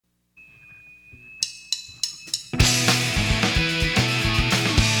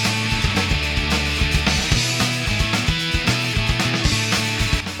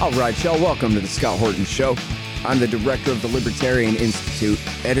All right, y'all, welcome to the Scott Horton Show. I'm the director of the Libertarian Institute,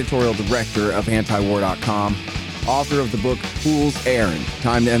 editorial director of antiwar.com, author of the book Fool's Errand,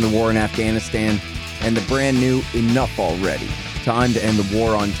 Time to End the War in Afghanistan, and the brand new Enough Already, Time to End the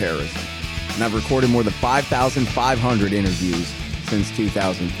War on Terrorism. And I've recorded more than 5,500 interviews since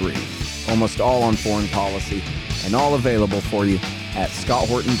 2003, almost all on foreign policy, and all available for you at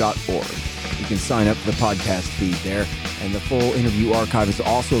scotthorton.org. You can sign up for the podcast feed there, and the full interview archive is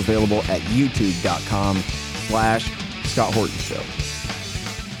also available at youtube.com/Scott Horton Show.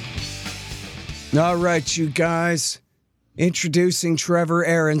 All right, you guys. Introducing Trevor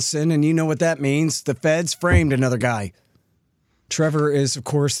Aaronson, and you know what that means. The feds framed another guy. Trevor is, of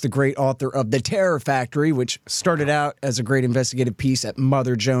course, the great author of The Terror Factory, which started out as a great investigative piece at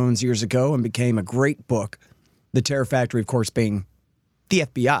Mother Jones years ago and became a great book. The Terror Factory, of course, being the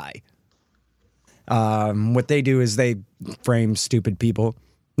FBI. What they do is they frame stupid people.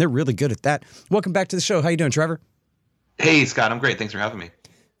 They're really good at that. Welcome back to the show. How you doing, Trevor? Hey, Scott. I'm great. Thanks for having me.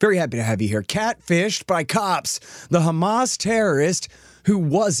 Very happy to have you here. Catfished by cops, the Hamas terrorist who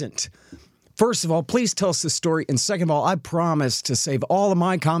wasn't. First of all, please tell us the story. And second of all, I promise to save all of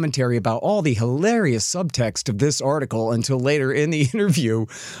my commentary about all the hilarious subtext of this article until later in the interview.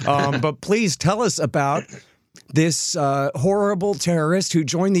 But please tell us about this horrible terrorist who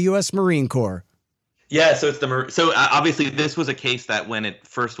joined the U.S. Marine Corps. Yeah, so obviously this was a case that when it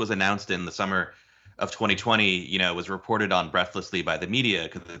first was announced in the summer of 2020, was reported on breathlessly by the media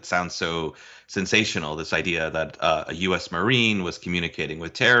because it sounds so sensational. This idea that a U.S. Marine was communicating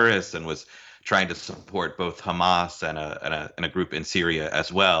with terrorists and was trying to support both Hamas and a group in Syria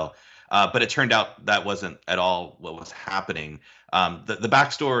as well. But it turned out that wasn't at all what was happening. The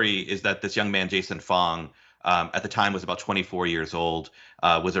backstory is that this young man, Jason Fong, at the time was about 24 years old,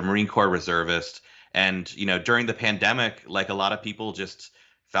 was a Marine Corps reservist. And, during the pandemic, like a lot of people just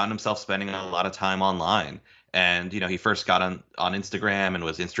found himself spending a lot of time online. And, he first got on Instagram and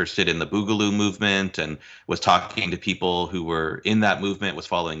was interested in the Boogaloo movement and was talking to people who were in that movement, was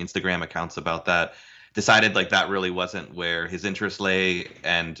following Instagram accounts about that, decided like that really wasn't where his interest lay,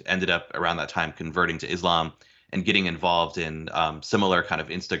 and ended up around that time converting to Islam and getting involved in similar kind of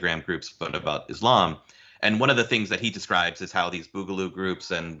Instagram groups, but about Islam. And one of the things that he describes is how these Boogaloo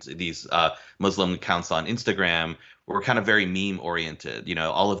groups and these Muslim accounts on Instagram were kind of very meme oriented.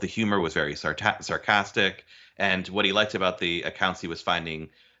 All of the humor was very sarcastic. And what he liked about the accounts he was finding,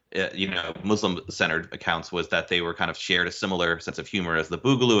 Muslim centered accounts, was that they were kind of shared a similar sense of humor as the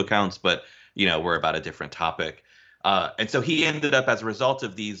Boogaloo accounts, but, were about a different topic. And so he ended up, as a result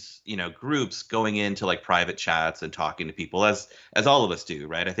of these, groups, going into like private chats and talking to people as all of us do,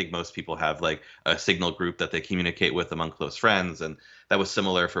 right? I think most people have like a Signal group that they communicate with among close friends. And that was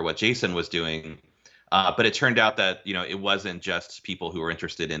similar for what Jason was doing. But it turned out that, it wasn't just people who were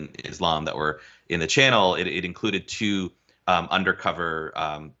interested in Islam that were in the channel. It included two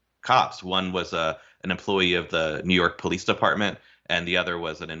undercover cops. One was an employee of the New York Police Department, and the other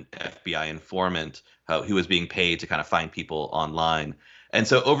was an FBI informant who was being paid to kind of find people online. And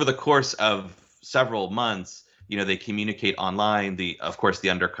so over the course of several months, they communicate online. Of course, the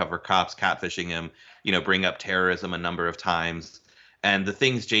undercover cops catfishing him, bring up terrorism a number of times. And the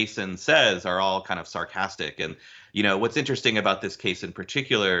things Jason says are all kind of sarcastic. And, what's interesting about this case in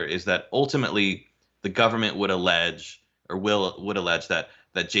particular is that ultimately the government would allege that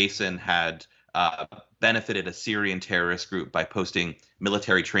Jason had benefited a Syrian terrorist group by posting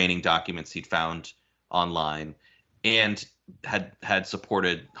military training documents he'd found online, and had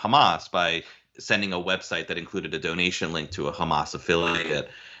supported Hamas by sending a website that included a donation link to a Hamas affiliate.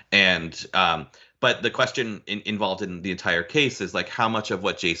 And but the question involved in the entire case is like how much of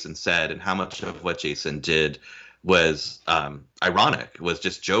what Jason said and how much of what Jason did was ironic, was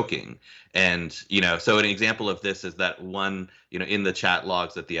just joking. And, so an example of this is that one, in the chat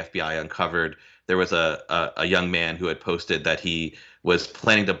logs that the FBI uncovered, there was a young man who had posted that he was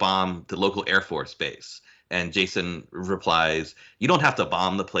planning to bomb the local Air Force base. And Jason replies, "You don't have to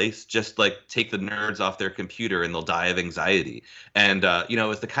bomb the place. Just like take the nerds off their computer and they'll die of anxiety." And, it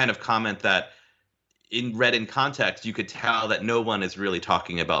was the kind of comment that read in context, you could tell that no one is really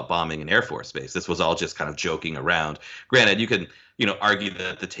talking about bombing an Air Force base. This was all just kind of joking around. Granted, you can, argue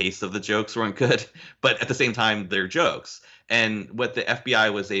that the taste of the jokes weren't good, but at the same time, they're jokes. And what the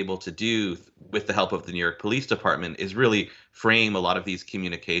FBI was able to do with the help of the New York Police Department is really frame a lot of these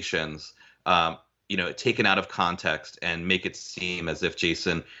communications, taken out of context, and make it seem as if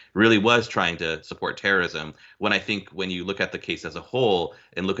Jason really was trying to support terrorism. When I think when you look at the case as a whole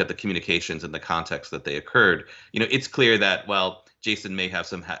and look at the communications and the context that they occurred, it's clear that, well, Jason may have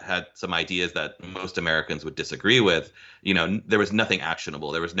had some ideas that most Americans would disagree with, there was nothing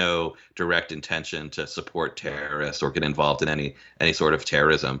actionable. There was no direct intention to support terrorists or get involved in any sort of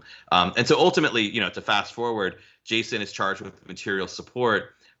terrorism. And so ultimately, to fast forward, Jason is charged with material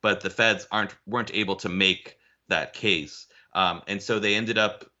support, but the feds weren't able to make that case. And so they ended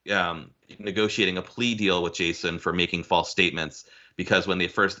up negotiating a plea deal with Jason for making false statements, because when they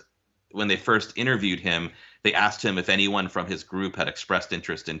first interviewed him, they asked him if anyone from his group had expressed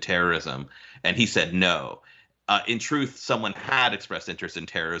interest in terrorism, and he said no. In truth, someone had expressed interest in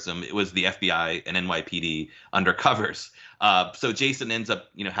terrorism. It was the FBI and NYPD undercovers. So Jason ends up,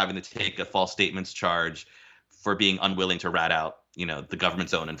 having to take a false statements charge for being unwilling to rat out, the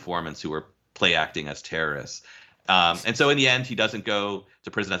government's own informants who were play acting as terrorists. And so in the end, he doesn't go to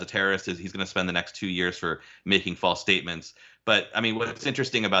prison as a terrorist. He's going to spend the next 2 years for making false statements. But I mean, what's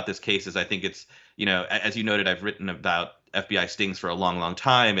interesting about this case is I think it's, as you noted, I've written about FBI stings for a long, long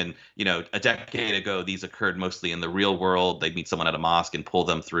time. And, a decade ago, these occurred mostly in the real world. They'd meet someone at a mosque and pull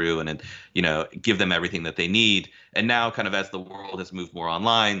them through and then, give them everything that they need. And now kind of as the world has moved more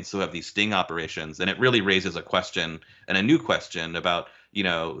online, so have these sting operations. And it really raises a question, and a new question about,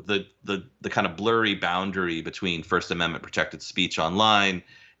 the kind of blurry boundary between First Amendment protected speech online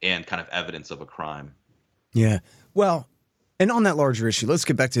and kind of evidence of a crime. Yeah. Well, and on that larger issue, let's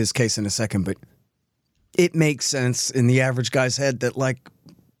get back to his case in a second, but it makes sense in the average guy's head that, like,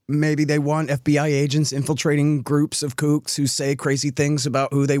 maybe they want FBI agents infiltrating groups of kooks who say crazy things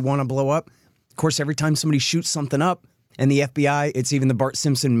about who they want to blow up. Of course, every time somebody shoots something up and the FBI, it's even the Bart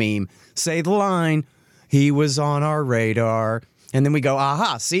Simpson meme, say the line, "He was on our radar." And then we go,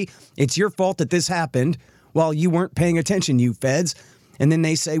 aha, see, it's your fault that this happened while you weren't paying attention, you feds. And then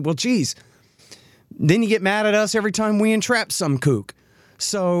they say, well, geez, then you get mad at us every time we entrap some kook.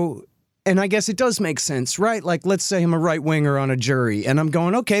 So, and I guess it does make sense, right? Like, let's say I'm a right-winger on a jury, and I'm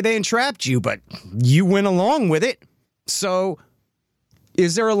going, okay, they entrapped you, but you went along with it. So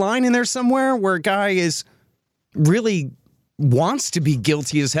is there a line in there somewhere where a guy is really wants to be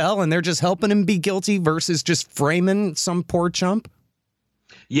guilty as hell and they're just helping him be guilty versus just framing some poor chump?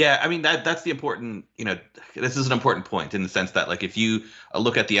 Yeah, I mean, that's the important, this is an important point in the sense that, like, if you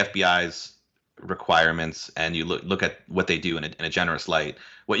look at the FBI's requirements and you look at what they do in a generous light,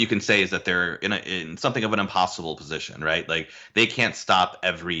 what you can say is that they're in something of an impossible position, right? Like, they can't stop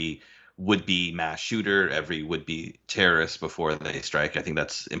every would-be mass shooter, every would-be terrorist before they strike. I think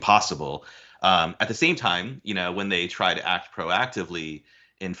that's impossible. At the same time, when they try to act proactively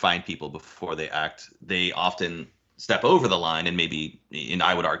and find people before they act, they often step over the line and maybe, and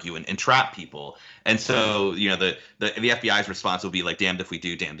I would argue, and entrap people. And so, the FBI's response will be like, damned if we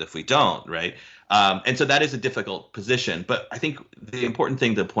do, damned if we don't, right? And so that is a difficult position. But I think the important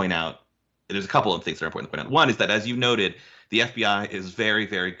thing to point out, there's a couple of things that are important to point out. One is that, as you noted, the FBI is very,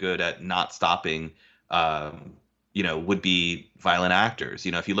 very good at not stopping would-be violent actors.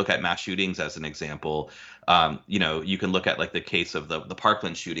 If you look at mass shootings as an example, you can look at, like, the case of the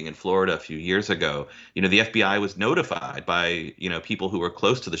Parkland shooting in Florida a few years ago. The FBI was notified by, people who were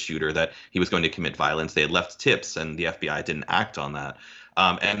close to the shooter that he was going to commit violence. They had left tips, and the FBI didn't act on that.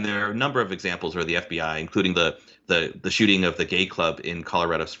 And there are a number of examples where the FBI, including the shooting of the gay club in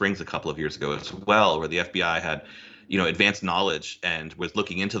Colorado Springs a couple of years ago as well, where the FBI had advanced knowledge and was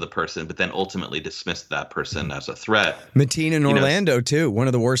looking into the person, but then ultimately dismissed that person as a threat. Mateen in Orlando, too. One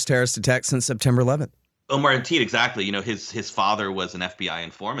of the worst terrorist attacks since September 11th. Omar Mateen, exactly. His father was an FBI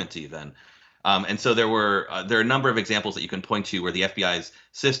informant even. And so there are a number of examples that you can point to where the FBI's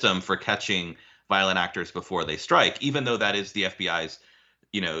system for catching violent actors before they strike, even though that is the FBI's,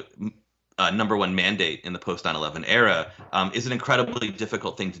 number one mandate in the post 9/11 era, is an incredibly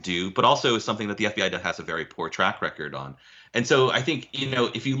difficult thing to do, but also is something that the FBI has a very poor track record on. And so I think,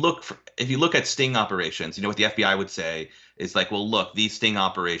 if you look at sting operations, what the FBI would say is like, well, look, these sting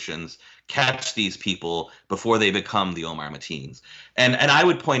operations catch these people before they become the Omar Mateens. And I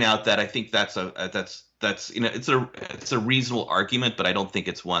would point out that I think that's it's a reasonable argument, but I don't think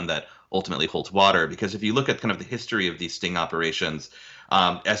it's one that ultimately holds water, because if you look at kind of the history of these sting operations,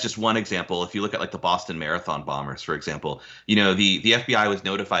 as just one example, if you look at, like, the Boston Marathon bombers, for example, the FBI was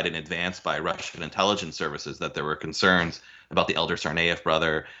notified in advance by Russian intelligence services that there were concerns about the Elder Tsarnaev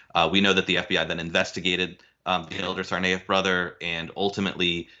brother. We know that the FBI then investigated the Elder Tsarnaev brother and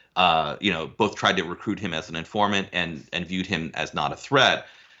ultimately, both tried to recruit him as an informant and viewed him as not a threat.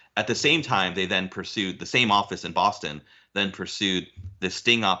 At the same time, they then pursued the same office in Boston, then pursued this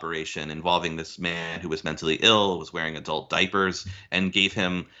sting operation involving this man who was mentally ill, was wearing adult diapers, and gave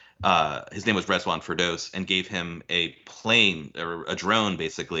him his name was Rezwan Firdos, and gave him a plane or a drone,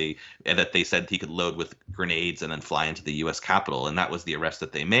 basically, and that they said he could load with grenades and then fly into the U.S. Capitol. And that was the arrest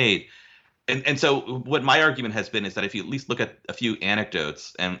that they made. And so what my argument has been is that if you at least look at a few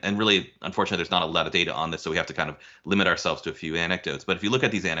anecdotes, and really, unfortunately, there's not a lot of data on this, so we have to kind of limit ourselves to a few anecdotes. But if you look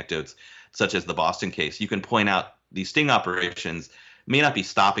at these anecdotes, such as the Boston case, you can point out these sting operations may not be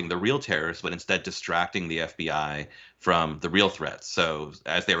stopping the real terrorists, but instead distracting the FBI from the real threats. So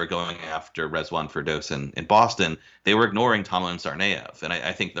as they were going after Rezwan Firdos in Boston, they were ignoring Tamerlan Tsarnaev. And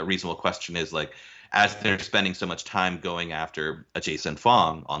I think the reasonable question is, like, as they're spending so much time going after a Jason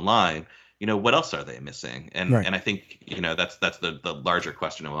Fong online, what else are they missing? And Right. and I think, that's the larger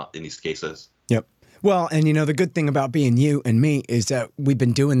question in these cases. Yep. Well, and the good thing about being you and me is that we've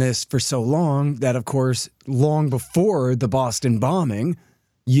been doing this for so long that, of course, long before the Boston bombing,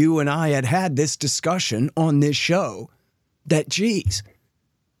 you and I had this discussion on this show that, geez,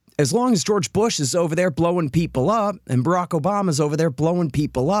 as long as George Bush is over there blowing people up and Barack Obama's over there blowing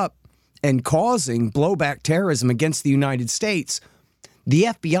people up and causing blowback terrorism against the United States, the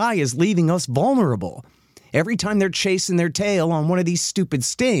FBI is leaving us vulnerable. Every time they're chasing their tail on one of these stupid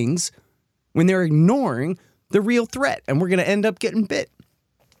stings, when they're ignoring the real threat, and we're going to end up getting bit.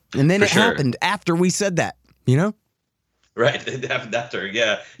 And then For it sure. happened after we said that, Right. It happened after.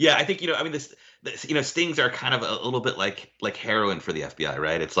 Yeah. Yeah. I think, this stings are kind of a little bit like heroin for the FBI,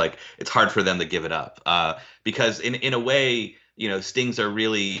 right? It's like, it's hard for them to give it up because in a way, stings are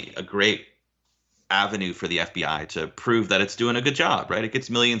really a great avenue for the FBI to prove that it's doing a good job, right? It gets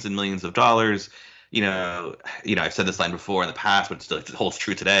millions and millions of dollars. I've said this line before in the past, but it holds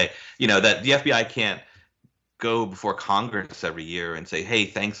true today, that the FBI can't go before Congress every year and say, hey,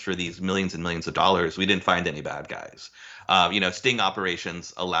 thanks for these millions and millions of dollars. We didn't find any bad guys. Sting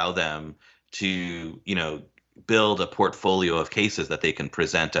operations allow them to, build a portfolio of cases that they can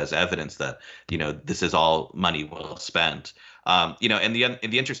present as evidence that, this is all money well spent. And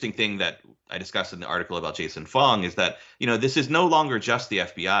the interesting thing that I discussed in the article about Jason Fong is that, this is no longer just the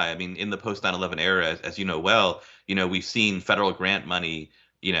FBI. I mean, in the post 9/11 era, as you know well, we've seen federal grant money,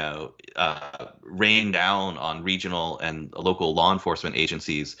 rain down on regional and local law enforcement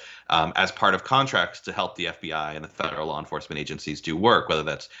agencies as part of contracts to help the FBI and the federal law enforcement agencies do work, whether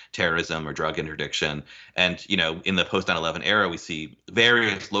that's terrorism or drug interdiction. And, in the post 9/11 era, we see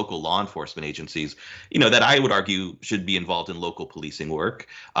various local law enforcement agencies, that I would argue should be involved in local policing work,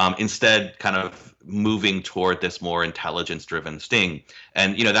 instead kind of moving toward this more intelligence-driven sting.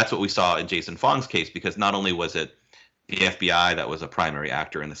 And, that's what we saw in Jason Fong's case, because not only was it the FBI that was a primary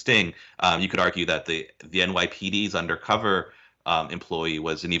actor in the sting, you could argue that the NYPD's undercover employee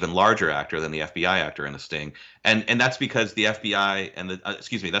was an even larger actor than the FBI actor in the sting, and that's because the FBI and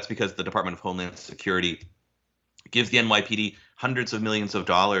that's because the Department of Homeland Security gives the NYPD hundreds of millions of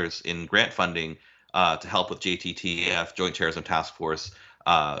dollars in grant funding to help with JTTF, Joint Terrorism Task Force,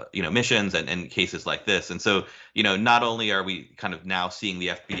 missions and cases like this. And so, not only are we kind of now seeing the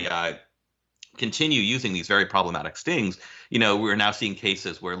FBI continue using these very problematic stings, we're now seeing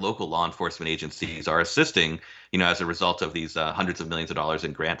cases where local law enforcement agencies are assisting, as a result of these hundreds of millions of dollars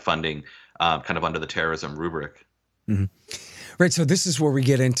in grant funding, kind of under the terrorism rubric. Mm-hmm. Right. So this is where we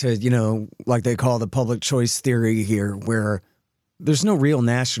get into, like they call the public choice theory here, where there's no real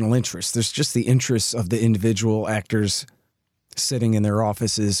national interest. There's just the interests of the individual actors sitting in their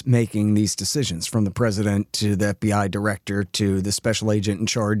offices making these decisions, from the president to the FBI director to the special agent in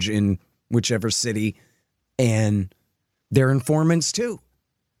charge in whichever city, and their informants too.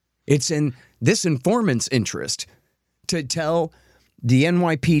 It's in this informant's interest to tell the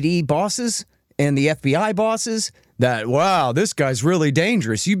NYPD bosses and the FBI bosses that, wow, this guy's really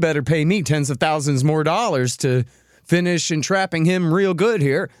dangerous. You better pay me tens of thousands more dollars to finish entrapping him real good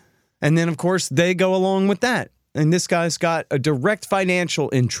here. And then, of course, they go along with that. And this guy's got a direct financial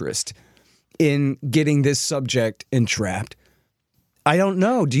interest in getting this subject entrapped. I don't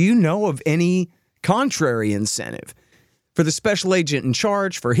know. Do you know of any contrary incentive for the special agent in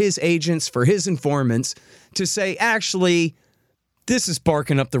charge, for his agents, for his informants to say, actually, this is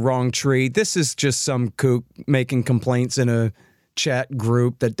barking up the wrong tree. This is just some kook making complaints in a chat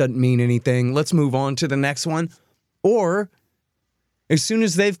group that doesn't mean anything. Let's move on to the next one. Or as soon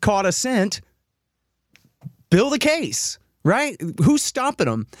as they've caught a scent, build a case. Right? Who's stopping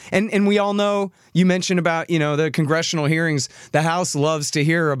them? And we all know, you mentioned about, the congressional hearings. The House loves to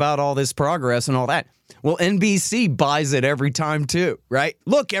hear about all this progress and all that. Well, NBC buys it every time too, right?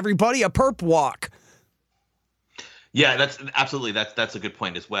 Look, everybody, a perp walk. Yeah, that's a good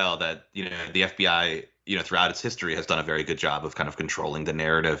point as well, that, the FBI, throughout its history has done a very good job of kind of controlling the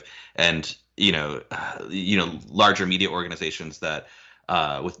narrative, and, larger media organizations that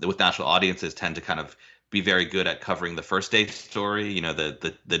with national audiences tend to kind of be very good at covering the first day story,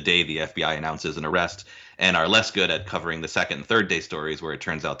 the day the FBI announces an arrest, and are less good at covering the second and third day stories where it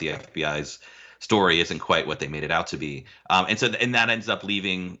turns out the FBI's story isn't quite what they made it out to be. And that ends up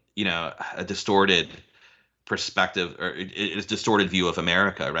leaving, a distorted perspective, or a distorted view of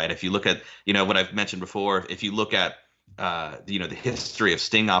America, right? If you look at, what I've mentioned before, if you look at, the history of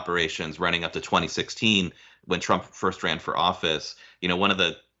sting operations running up to 2016, when Trump first ran for office, one of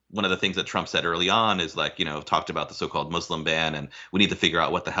the things that Trump said early on is talked about the so-called Muslim ban, and we need to figure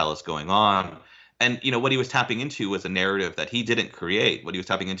out what the hell is going on. And, what he was tapping into was a narrative that he didn't create. What he was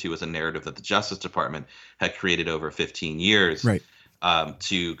tapping into was a narrative that the Justice Department had created over 15 years. Right.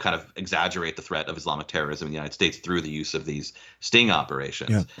 To kind of exaggerate the threat of Islamic terrorism in the United States through the use of these sting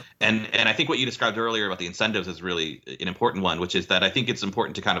operations. Yeah. And I think what you described earlier about the incentives is really an important one, which is that I think it's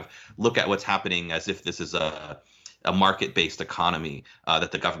important to kind of look at what's happening as if this is a market-based economy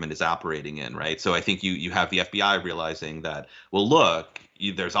that the government is operating in, right? So I think you have the FBI realizing that, well, look,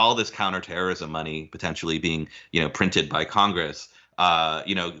 there's all this counterterrorism money potentially being, printed by Congress.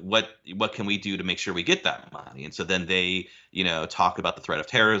 What can we do to make sure we get that money? And so then they, talk about the threat of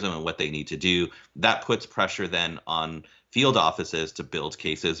terrorism and what they need to do. That puts pressure then on field offices to build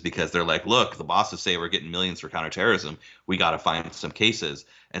cases, because they're like, look, the bosses say we're getting millions for counterterrorism. We got to find some cases.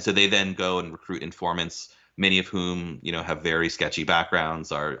 And so they then go and recruit informants, many of whom, have very sketchy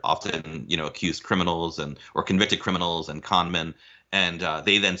backgrounds, are often, accused criminals or convicted criminals and con men. And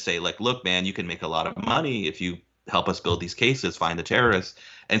they then say, like, look, man, you can make a lot of money if you help us build these cases, find the terrorists.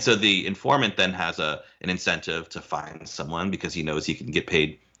 And so the informant then has an incentive to find someone, because he knows he can get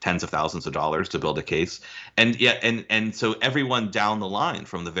paid tens of thousands of dollars to build a case. And so everyone down the line,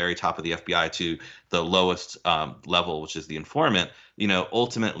 from the very top of the FBI to the lowest level, which is the informant,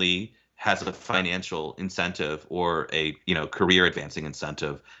 ultimately has a financial incentive or a career advancing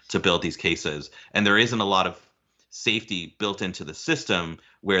incentive to build these cases. And there isn't a lot of safety built into the system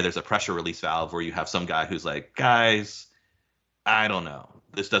where there's a pressure release valve where you have some guy who's like, guys, I don't know,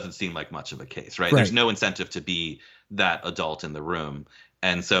 this doesn't seem like much of a case, right? There's no incentive to be that adult in the room.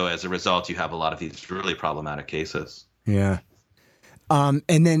 And so as a result, you have a lot of these really problematic cases. Yeah. And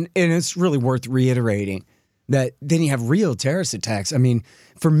it's really worth reiterating that then you have real terrorist attacks. I mean,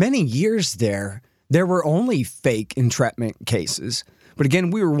 for many years there were only fake entrapment cases. But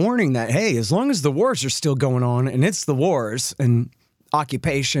again, we were warning that, hey, as long as the wars are still going on, and it's the wars and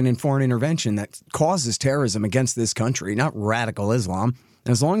occupation and foreign intervention that causes terrorism against this country, not radical Islam,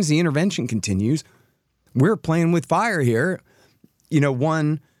 as long as the intervention continues, we're playing with fire here.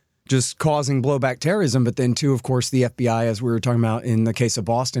 One, just causing blowback terrorism, but then two, of course, the FBI, as we were talking about in the case of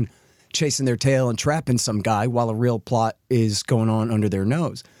Boston, chasing their tail and trapping some guy while a real plot is going on under their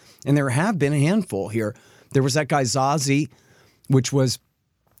nose. And there have been a handful here. There was that guy Zazi,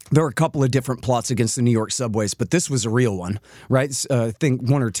 there were a couple of different plots against the New York subways, but this was a real one, right? I think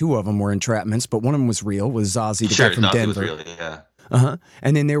one or two of them were entrapments, but one of them was real, was Zazi, the guy from Zazi Denver. Was real, yeah.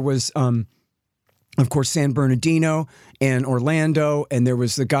 And then there was, of course, San Bernardino and Orlando, and there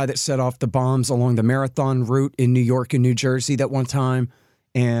was the guy that set off the bombs along the marathon route in New York and New Jersey that one time,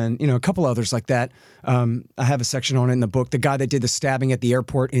 and, a couple others like that. I have a section on it in the book. The guy that did the stabbing at the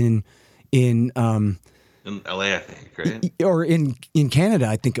airport in LA, I think, right? Or in Canada,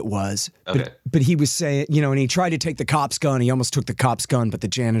 I think it was. Okay. But he was saying, and he tried to take the cop's gun. He almost took the cop's gun, but the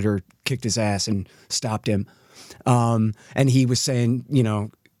janitor kicked his ass and stopped him. And he was saying,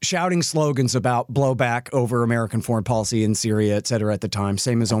 shouting slogans about blowback over American foreign policy in Syria, et cetera, at the time,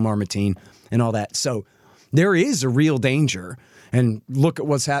 same as Omar Mateen and all that. So there is a real danger. And look at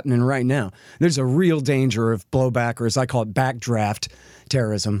what's happening right now. There's a real danger of blowback, or as I call it, backdraft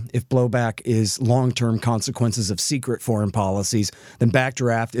terrorism. If blowback is long-term consequences of secret foreign policies, then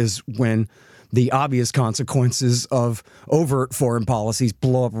backdraft is when the obvious consequences of overt foreign policies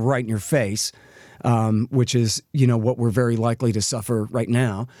blow up right in your face, which is, what we're very likely to suffer right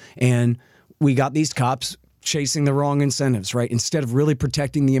now. And we got these cops chasing the wrong incentives, right? Instead of really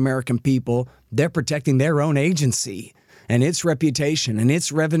protecting the American people, they're protecting their own agency and its reputation and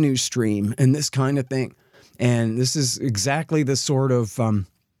its revenue stream and this kind of thing. And this is exactly the sort of,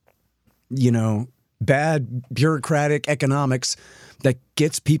 bad bureaucratic economics that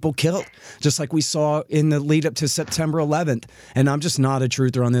gets people killed, just like we saw in the lead up to September 11th. And I'm just not a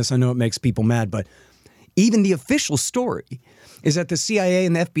truther on this. I know it makes people mad, but even the official story is that the CIA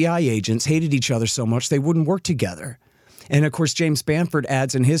and the FBI agents hated each other so much they wouldn't work together. And of course, James Bamford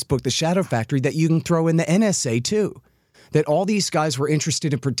adds in his book, The Shadow Factory, that you can throw in the NSA too, that all these guys were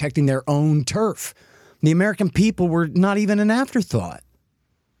interested in protecting their own turf. The American people were not even an afterthought.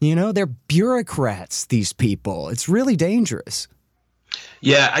 They're bureaucrats, these people. It's really dangerous.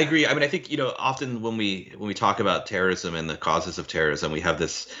 Yeah, I agree. I mean, I think, often when we talk about terrorism and the causes of terrorism, we have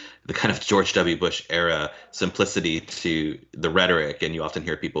the kind of George W. Bush era simplicity to the rhetoric, and you often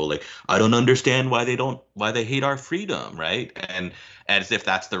hear people like, "I don't understand why they hate our freedom," right? And as if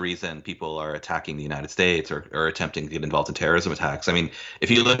that's the reason people are attacking the United States or attempting to get involved in terrorism attacks. I mean, if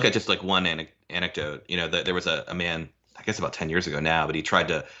you look at just like one anecdote, there was a man, I guess about 10 years ago now, but he tried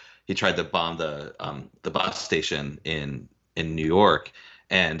to bomb the bus station in New York.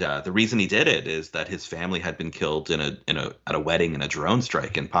 And the reason he did it is that his family had been killed at a wedding in a drone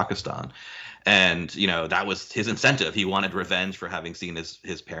strike in Pakistan, and that was his incentive. He wanted revenge for having seen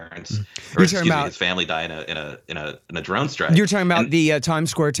his parents, or excuse me, his family die in a drone strike. You're talking about the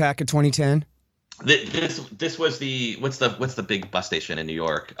Times Square attack of 2010. This was what's the big bus station in New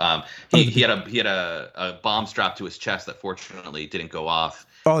York? He had a bomb strapped to his chest that fortunately didn't go off.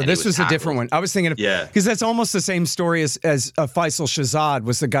 Oh, this was a different one. I was thinking of, yeah, because that's almost the same story as Faisal Shahzad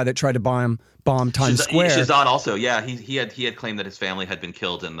was the guy that tried to bomb Times Square. Shahzad also, yeah, he had claimed that his family had been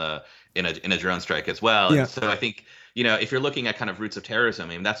killed in a drone strike as well. Yeah. And so I think if you're looking at kind of roots of terrorism,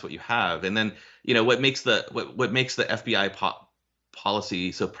 I mean that's what you have. And then what makes the FBI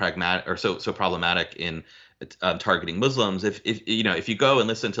policy so pragmatic or so problematic in targeting Muslims. If you go and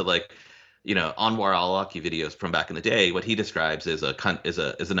listen to Anwar al-Awlaki videos from back in the day, what he describes is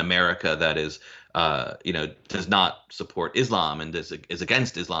an America that is does not support Islam and is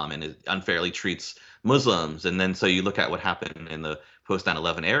against Islam and unfairly treats Muslims. And then so you look at what happened in the post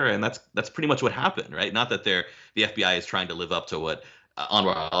 9/11 era, and that's pretty much what happened, right? Not that the FBI is trying to live up to what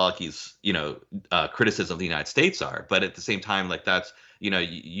Anwar al-Awlaki's criticism of the United States are, but at the same time, that's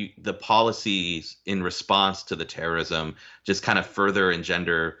the policies in response to the terrorism just kind of further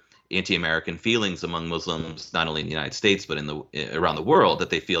engender anti-American feelings among Muslims, not only in the United States but around the world, that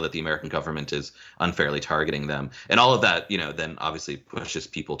they feel that the American government is unfairly targeting them, and all of that then obviously pushes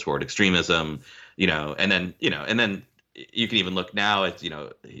people toward extremism, and then you can even look now at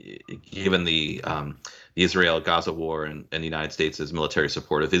given the Israel-Gaza war and the United States' military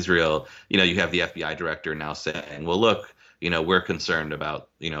support of Israel, you have the FBI director now saying, well, look, we're concerned about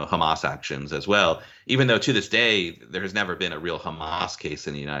Hamas actions as well, even though to this day there has never been a real Hamas case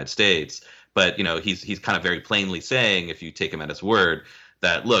in the United States. But he's kind of very plainly saying, if you take him at his word,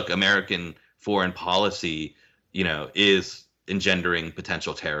 that look, American foreign policy is engendering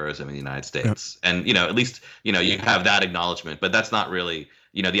potential terrorism in the United States. Yep. And at least you have that acknowledgement, but that's not really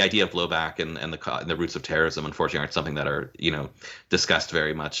the idea of blowback and the roots of terrorism, unfortunately, aren't something that are discussed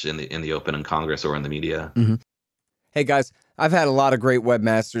very much in the open in Congress or in the media. Mm-hmm. Hey guys, I've had a lot of great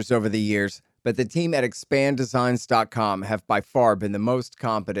webmasters over the years, but the team at expanddesigns.com have by far been the most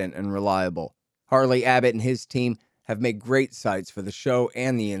competent and reliable. Harley Abbott and his team have made great sites for the show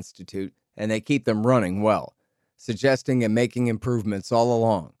and the Institute, and they keep them running well, suggesting and making improvements all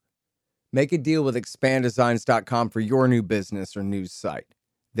along. Make a deal with expanddesigns.com for your new business or news site.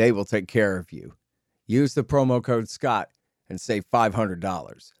 They will take care of you. Use the promo code SCOTT and save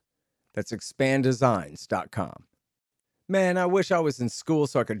 $500. That's expanddesigns.com. Man, I wish I was in school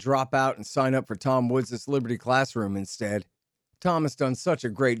so I could drop out and sign up for Tom Woods' Liberty Classroom instead. Tom has done such a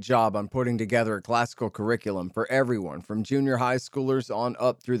great job on putting together a classical curriculum for everyone from junior high schoolers on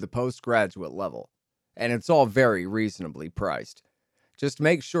up through the postgraduate level. And it's all very reasonably priced. Just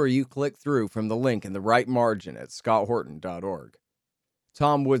make sure you click through from the link in the right margin at scotthorton.org.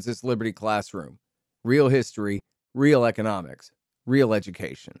 Tom Woods' Liberty Classroom. Real history, real economics, real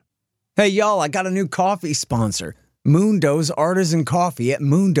education. Hey, y'all, I got a new coffee sponsor. Mundo's Artisan Coffee at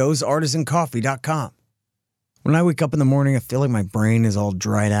mundosartisancoffee.com. When I wake up in the morning, I feel like my brain is all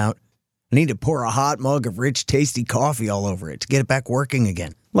dried out. I need to pour a hot mug of rich, tasty coffee all over it to get it back working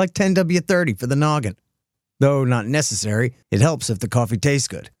again, like 10W30 for the noggin. Though not necessary, it helps if the coffee tastes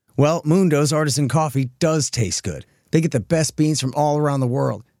good. Well, Mundo's Artisan Coffee does taste good. They get the best beans from all around the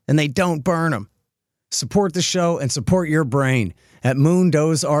world, and they don't burn them. Support the show and support your brain at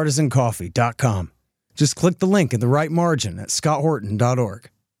mundosartisancoffee.com. Just click the link in the right margin at scotthorton.org.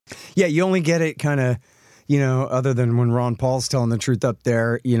 Yeah, you only get it kind of, other than when Ron Paul's telling the truth up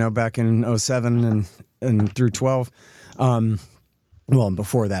there, back in 07 and through 12. Well,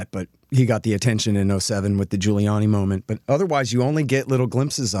 before that, but he got the attention in 07 with the Giuliani moment. But otherwise, you only get little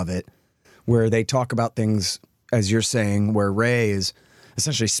glimpses of it where they talk about things, as you're saying, where Ray is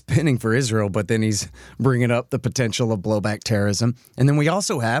essentially spinning for Israel, but then he's bringing up the potential of blowback terrorism. And then we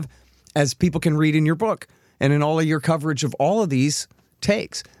also have, as people can read in your book and in all of your coverage of all of these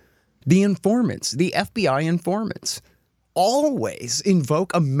takes, the informants, the FBI informants, always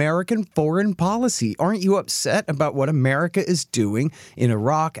invoke American foreign policy. Aren't you upset about what America is doing in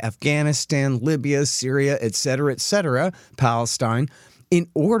Iraq, Afghanistan, Libya, Syria, etc., Palestine, in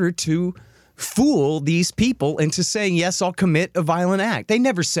order to fool these people into saying, yes, I'll commit a violent act? They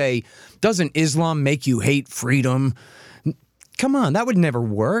never say, doesn't Islam make you hate freedom? Come on, that would never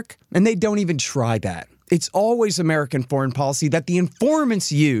work. And they don't even try that. It's always American foreign policy that the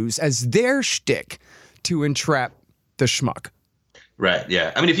informants use as their shtick to entrap the schmuck. Right.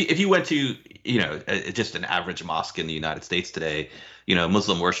 Yeah. I mean, if you went to, just an average mosque in the United States today,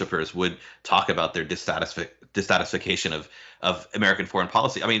 Muslim worshipers would talk about their dissatisfaction of American foreign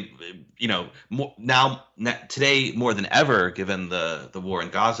policy. I mean, today more than ever, given the war in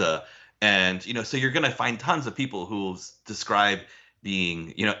Gaza, and so you're going to find tons of people who describe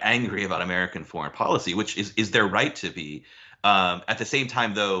being angry about American foreign policy, which is their right to be. At the same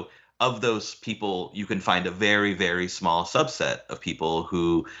time, though, of those people, you can find a very, very small subset of people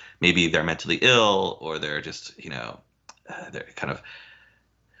who maybe they're mentally ill, or they're just, they're kind of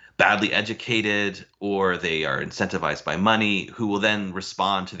badly educated, or they are incentivized by money, who will then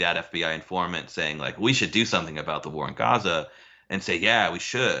respond to that FBI informant saying, like, we should do something about the war in Gaza, and say, yeah, we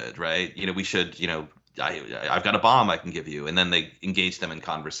should, right? We should, I've got a bomb I can give you. And then they engage them in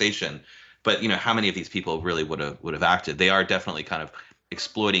conversation. But, how many of these people really would have acted? They are definitely kind of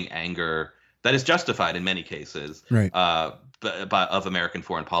exploiting anger that is justified in many cases, right, of American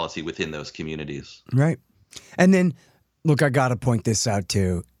foreign policy within those communities. Right. And then, look, I got to point this out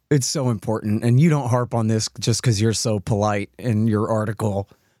too. It's so important. And you don't harp on this just because you're so polite in your article.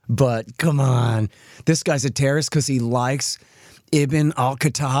 But come on, this guy's a terrorist because he likes Ibn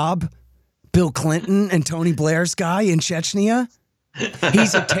al-Khattab, Bill Clinton and Tony Blair's guy in Chechnya.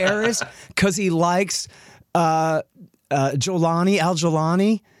 He's a terrorist because he likes al-Jolani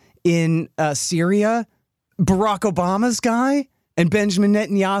in Syria, Barack Obama's guy, and Benjamin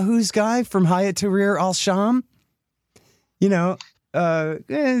Netanyahu's guy from Hayat Tahrir al-Sham.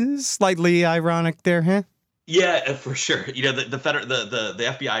 Slightly ironic there, huh? Yeah, for sure.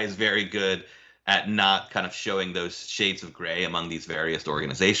 The FBI is very good at not kind of showing those shades of gray among these various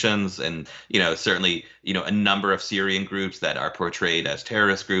organizations. And, certainly, a number of Syrian groups that are portrayed as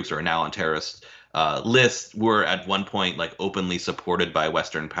terrorist groups or are now on terrorist lists were at one point like openly supported by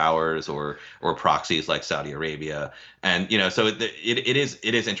Western powers or proxies like Saudi Arabia. And, so it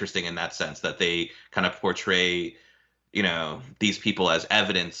is interesting in that sense that they kind of portray, these people as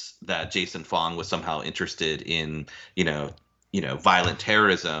evidence that Jason Fong was somehow interested in, violent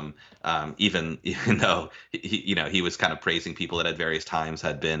terrorism, even though he was kind of praising people that at various times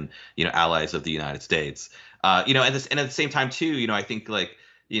had been allies of the United States. And at the same time too, I think like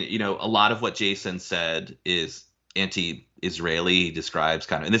a lot of what Jason said is anti-Israeli. He describes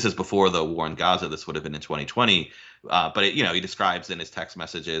kind of, and this is before the war in Gaza. This would have been in 2020. But he describes in his text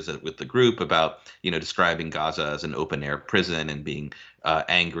messages with the group about describing Gaza as an open air prison and being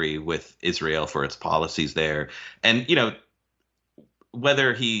angry with Israel for its policies there. And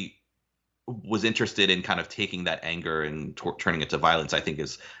whether he was interested in kind of taking that anger and turning it to violence, I think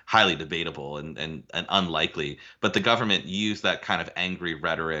is highly debatable and unlikely. But the government used that kind of angry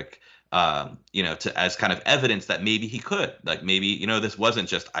rhetoric, as kind of evidence that maybe he could, like maybe, this wasn't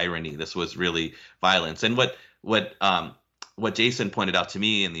just irony. This was really violence. And what Jason pointed out to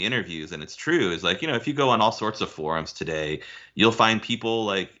me in the interviews, and it's true, is like, if you go on all sorts of forums today, you'll find people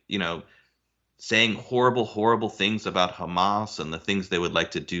like, saying horrible, horrible things about Hamas and the things they would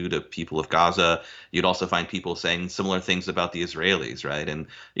like to do to people of Gaza. You'd also find people saying similar things about the Israelis, right? And,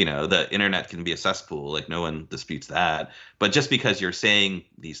 the internet can be a cesspool, like no one disputes that. But just because you're saying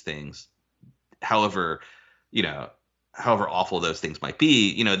these things, however awful those things might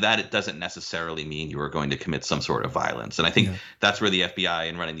be, that it doesn't necessarily mean you are going to commit some sort of violence. And I think that's where the FBI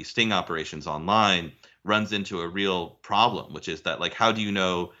in running these sting operations online runs into a real problem, which is that, like, how do you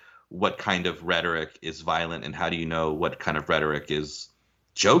know what kind of rhetoric is violent and how do you know what kind of rhetoric is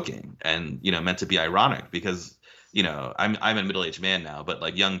joking and, meant to be ironic? Because, I'm a middle-aged man now, but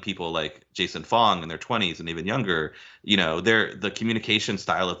like young people like Jason Fong in their 20s and even younger, the communication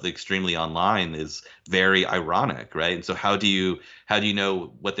style of the extremely online is very ironic, right? And so how do you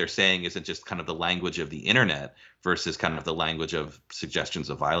know what they're saying isn't just kind of the language of the internet versus kind of the language of suggestions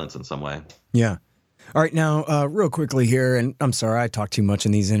of violence in some way? Yeah. All right, now, real quickly here, and I'm sorry I talk too much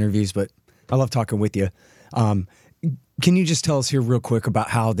in these interviews, but I love talking with you. Can you just tell us here real quick about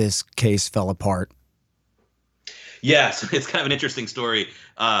how this case fell apart? Yeah, so it's kind of an interesting story.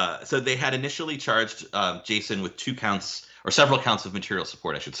 So they had initially charged Jason with 2 counts, or several counts of material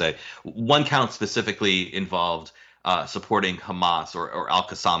support, I should say. 1 count specifically involved supporting Hamas or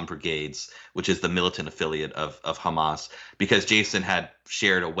Al-Qassam brigades, which is the militant affiliate of Hamas, because Jason had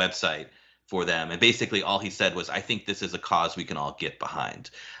shared a website for them. And basically all he said was, I think this is a cause we can all get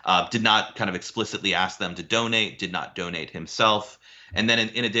behind. Did not kind of explicitly ask them to donate, did not donate himself. And then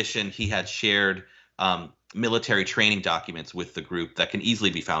in addition, he had shared military training documents with the group that can easily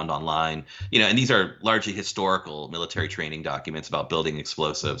be found online. And these are largely historical military training documents about building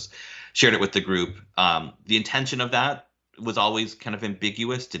explosives. Shared it with the group. The intention of that was always kind of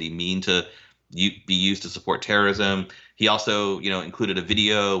ambiguous. Did he mean to be used to support terrorism? He also, included a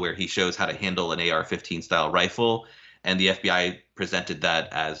video where he shows how to handle an AR-15 style rifle, and the FBI presented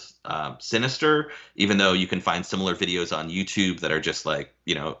that as sinister, even though you can find similar videos on YouTube that are just like,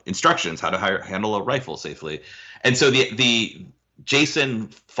 instructions how to handle a rifle safely. And so the Jason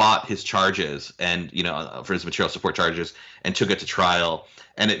fought his charges and, for his material support charges, and took it to trial.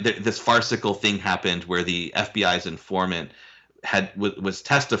 And this farcical thing happened where the FBI's informant was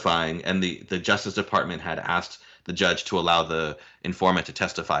testifying, and the Justice Department had asked the judge to allow the informant to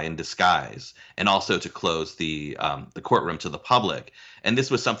testify in disguise, and also to close the courtroom to the public. And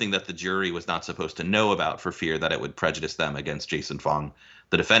this was something that the jury was not supposed to know about for fear that it would prejudice them against Jason Fong,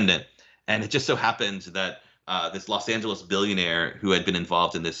 the defendant. And it just so happened that this Los Angeles billionaire who had been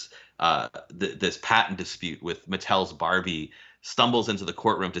involved in this patent dispute with Mattel's Barbie stumbles into the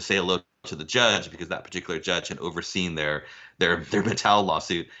courtroom to say hello to the judge, because that particular judge had overseen their Mattel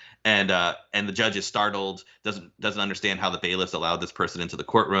lawsuit. And the judge is startled, doesn't understand how the bailiffs allowed this person into the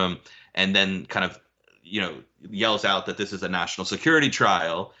courtroom, and then kind of yells out that this is a national security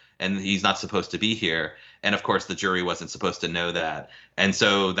trial and he's not supposed to be here. And of course the jury wasn't supposed to know that, and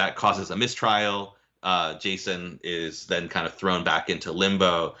so that causes a mistrial. Jason is then kind of thrown back into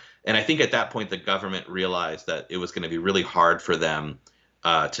limbo, and I think at that point the government realized that it was going to be really hard for them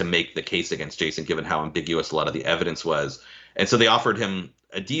to make the case against Jason, given how ambiguous a lot of the evidence was. And so they offered him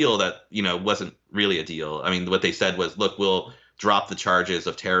a deal that, wasn't really a deal. I mean, what they said was, look, we'll drop the charges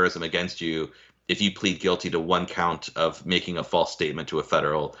of terrorism against you if you plead guilty to one count of making a false statement to a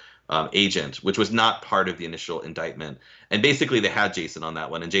federal agent, which was not part of the initial indictment. And basically they had Jason on that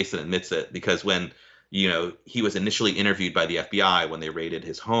one, and Jason admits it, because when, he was initially interviewed by the FBI when they raided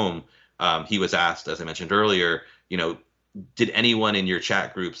his home, he was asked, as I mentioned earlier, did anyone in your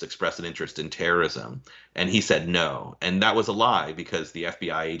chat groups express an interest in terrorism? And he said no. And that was a lie, because the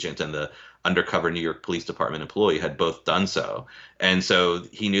FBI agent and the undercover New York Police Department employee had both done so. And so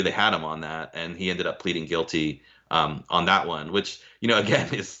he knew they had him on that, and he ended up pleading guilty on that one, which,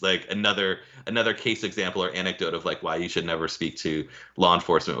 again, is like another case example or anecdote of like why you should never speak to law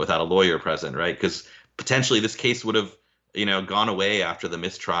enforcement without a lawyer present, right? Because potentially this case would have, gone away after the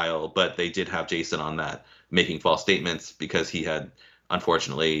mistrial, but they did have Jason on that, making false statements, because he had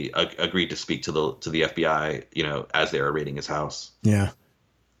unfortunately agreed to speak to the FBI, as they were raiding his house. Yeah.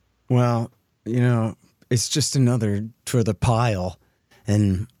 Well, it's just another to the pile.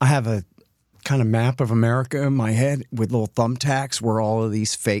 And I have a kind of map of America in my head with little thumbtacks where all of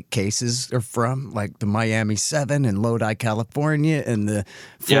these fake cases are from, like the Miami 7 in Lodi, California, and the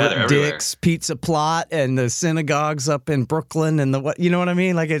Fort Dix pizza plot, and the synagogues up in Brooklyn, and what I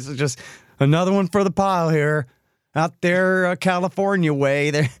mean? Like, it's just another one for the pile here, out there, California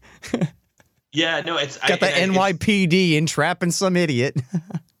way. There. Yeah, no, it's got the NYPD entrapping some idiot.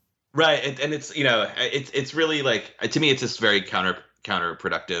 Right, and it's it's really like, to me it's just very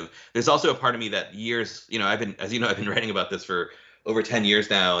counterproductive. There's also a part of me that years, I've been writing about this for over 10 years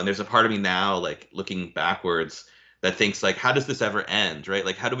now, and there's a part of me now, like looking backwards, that thinks like, how does this ever end, right?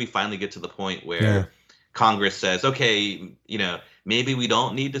 Like, how do we finally get to the point where Congress says, okay, maybe we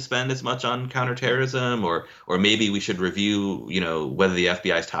don't need to spend as much on counterterrorism, or maybe we should review, whether the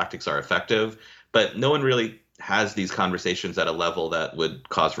FBI's tactics are effective. But no one really has these conversations at a level that would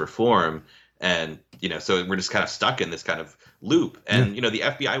cause reform. And, so we're just kind of stuck in this kind of loop. And, the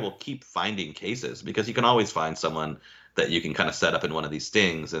FBI will keep finding cases, because you can always find someone that you can kind of set up in one of these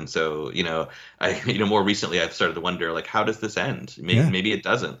stings. And so, more recently I've started to wonder, like, how does this end? Maybe it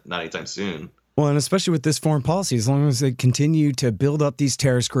doesn't, not anytime soon. Well, and especially with this foreign policy, as long as they continue to build up these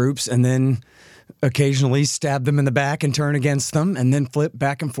terrorist groups and then occasionally stab them in the back and turn against them, and then flip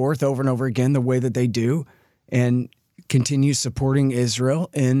back and forth over and over again the way that they do, and continue supporting Israel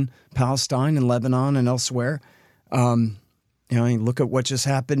in Palestine and Lebanon and elsewhere. Look at what just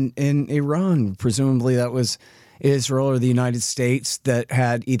happened in Iran. Presumably that was Israel or the United States that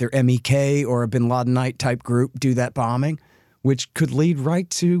had either MEK or a bin Ladenite type group do that bombing, which could lead right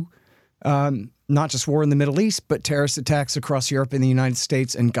to not just war in the Middle East, but terrorist attacks across Europe and the United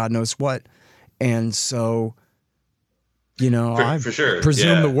States and God knows what. And so I for sure.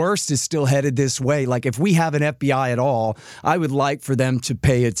 presume the worst is still headed this way. Like, if we have an FBI at all, I would like for them to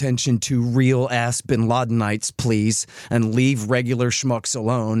pay attention to real-ass Bin Ladenites, please, and leave regular schmucks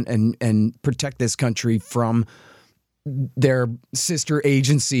alone and protect this country from their sister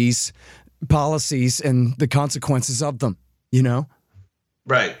agencies' policies and the consequences of them,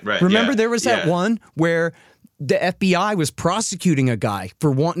 Right. Remember there was that one where the FBI was prosecuting a guy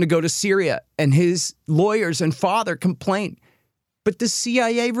for wanting to go to Syria, and his lawyers and father complained. But the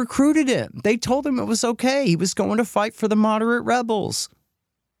CIA recruited him. They told him it was okay. He was going to fight for the moderate rebels.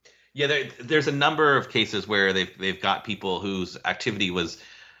 Yeah, there's a number of cases where they've got people whose activity was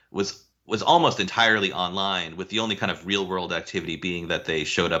almost entirely online, with the only kind of real world activity being that they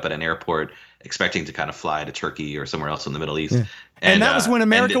showed up at an airport expecting to kind of fly to Turkey or somewhere else in the Middle East. Yeah. And that was when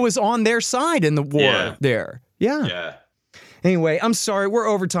America was on their side in the war there. Yeah. Anyway, I'm sorry, we're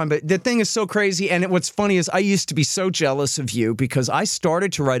overtime, but the thing is so crazy. And what's funny is I used to be so jealous of you because I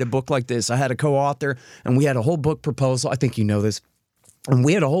started to write a book like this. I had a co-author and we had a whole book proposal. I think you know this. And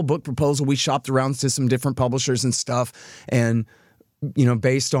we had a whole book proposal. We shopped around to some different publishers and stuff. And,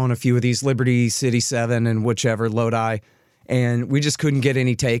 based on a few of these, Liberty, City 7 and whichever, Lodi. And we just couldn't get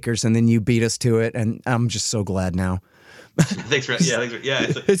any takers. And then you beat us to it. And I'm just so glad now. Thanks for.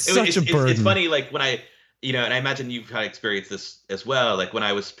 It's such a burden. It's funny, like when I, and I imagine you've had experienced this as well. Like when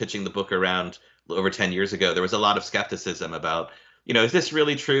I was pitching the book around over 10 years ago, there was a lot of skepticism about, is this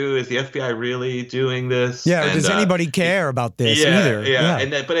really true? Is the FBI really doing this? Yeah. Or does anybody care about this either? Yeah.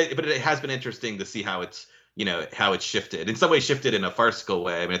 And then, but it has been interesting to see how it's, how it's shifted. In some ways, shifted in a farcical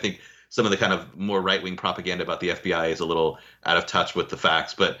way. I mean, I think some of the kind of more right-wing propaganda about the FBI is a little out of touch with the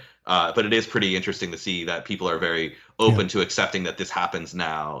facts, but it is pretty interesting to see that people are very open to accepting that this happens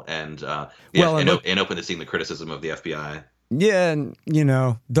now, and open to seeing the criticism of the FBI. Yeah, and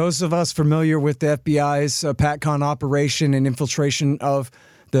those of us familiar with the FBI's PatCon operation and infiltration of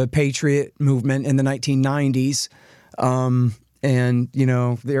the Patriot movement in the 1990s, and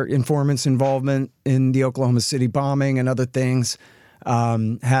their informants' involvement in the Oklahoma City bombing and other things,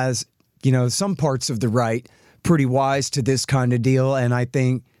 has some parts of the right pretty wise to this kind of deal, and I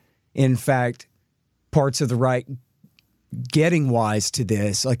think, in fact, parts of the right getting wise to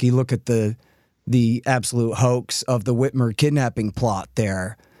this. Like you look at the absolute hoax of the Whitmer kidnapping plot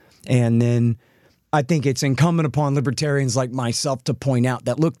there. And then I think it's incumbent upon libertarians like myself to point out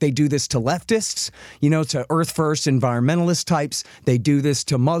that, look, they do this to leftists, to Earth First environmentalist types. They do this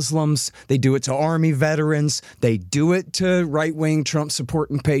to Muslims. They do it to Army veterans. They do it to right-wing Trump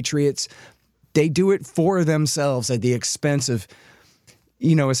supporting patriots. They do it for themselves at the expense of,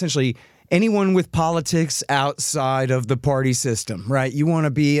 essentially anyone with politics outside of the party system, right? You want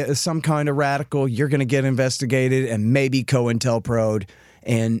to be some kind of radical, you're going to get investigated and maybe COINTELPRO'd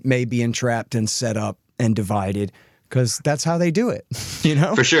and maybe entrapped and set up and divided, because that's how they do it,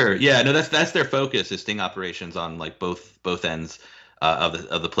 For sure. Yeah, no, that's their focus, is sting operations on like both ends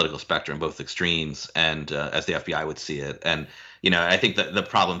of the political spectrum, both extremes, and as the FBI would see it. And, I think that the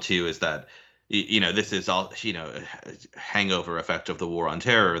problem too is that this is all, hangover effect of the war on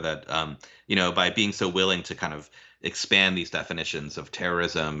terror that, by being so willing to kind of expand these definitions of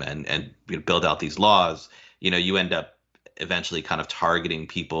terrorism and build out these laws, you end up eventually kind of targeting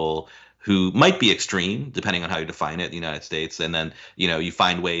people who might be extreme, depending on how you define it in the United States. And then, you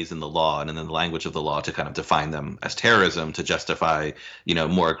find ways in the law and in the language of the law to kind of define them as terrorism to justify,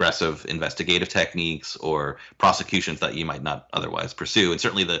 more aggressive investigative techniques or prosecutions that you might not otherwise pursue. And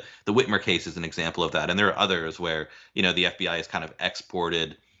certainly the Whitmer case is an example of that. And there are others where, the FBI has kind of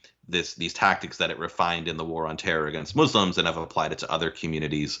exported these tactics that it refined in the war on terror against Muslims and have applied it to other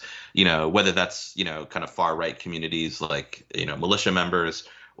communities, whether that's, kind of far right communities like, militia members,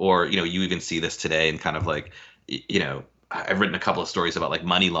 or, you even see this today in kind of like, I've written a couple of stories about like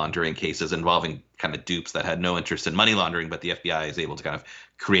money laundering cases involving kind of dupes that had no interest in money laundering, but the FBI is able to kind of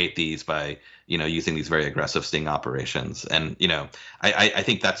create these by, using these very aggressive sting operations. And, I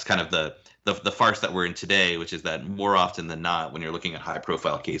think that's kind of the farce that we're in today, which is that more often than not, when you're looking at high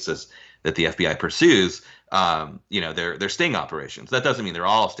profile cases that the FBI pursues, they're sting operations. That doesn't mean they're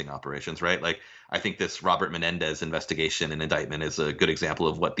all sting operations, right? Like, I think this Robert Menendez investigation and indictment is a good example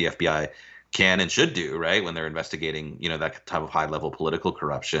of what the FBI can and should do, right, when they're investigating, that type of high-level political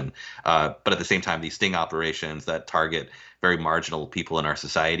corruption. But at the same time, these sting operations that target very marginal people in our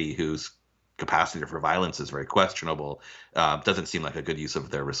society whose capacity for violence is very questionable doesn't seem like a good use of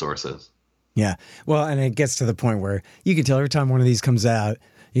their resources. Yeah. Well, and it gets to the point where you can tell every time one of these comes out,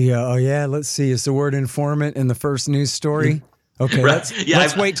 you go, oh, yeah, let's see, is the word informant in the first news story? Okay, Right.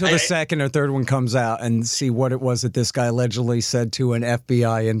 let's wait till the second or third one comes out and see what it was that this guy allegedly said to an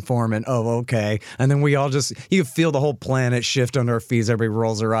FBI informant. Oh, okay. And then we all you feel the whole planet shift under our feet. Everybody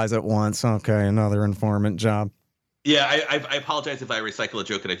rolls their eyes at once. Okay, another informant job. Yeah, I apologize if I recycle a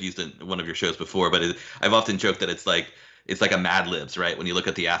joke that I've used in one of your shows before, but I've often joked that it's like a Mad Libs, right? When you look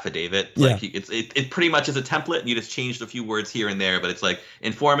at the affidavit, like it pretty much is a template, and you just changed a few words here and there, but it's like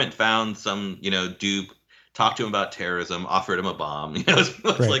informant found some dupe, talked to him about terrorism, offered him a bomb. It's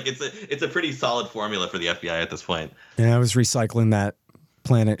like it's a pretty solid formula for the FBI at this point. Yeah, I was recycling that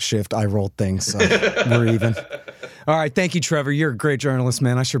planet shift eye rolled thing, so we're even. All right, thank you, Trevor. You're a great journalist,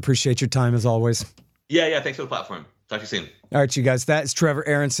 man. I sure appreciate your time as always. Yeah, thanks for the platform. Talk to you soon. All right, you guys, that is Trevor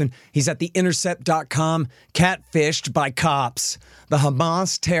Aaronson. He's at theintercept.com, catfished by cops, the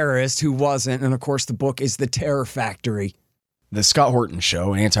Hamas terrorist who wasn't, and of course the book is The Terror Factory. The Scott Horton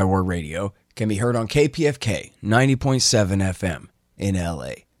Show, Anti-War Radio, can be heard on KPFK 90.7 FM in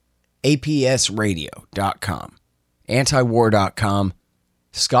LA, APSradio.com, antiwar.com,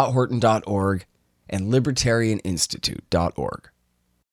 scotthorton.org, and libertarianinstitute.org.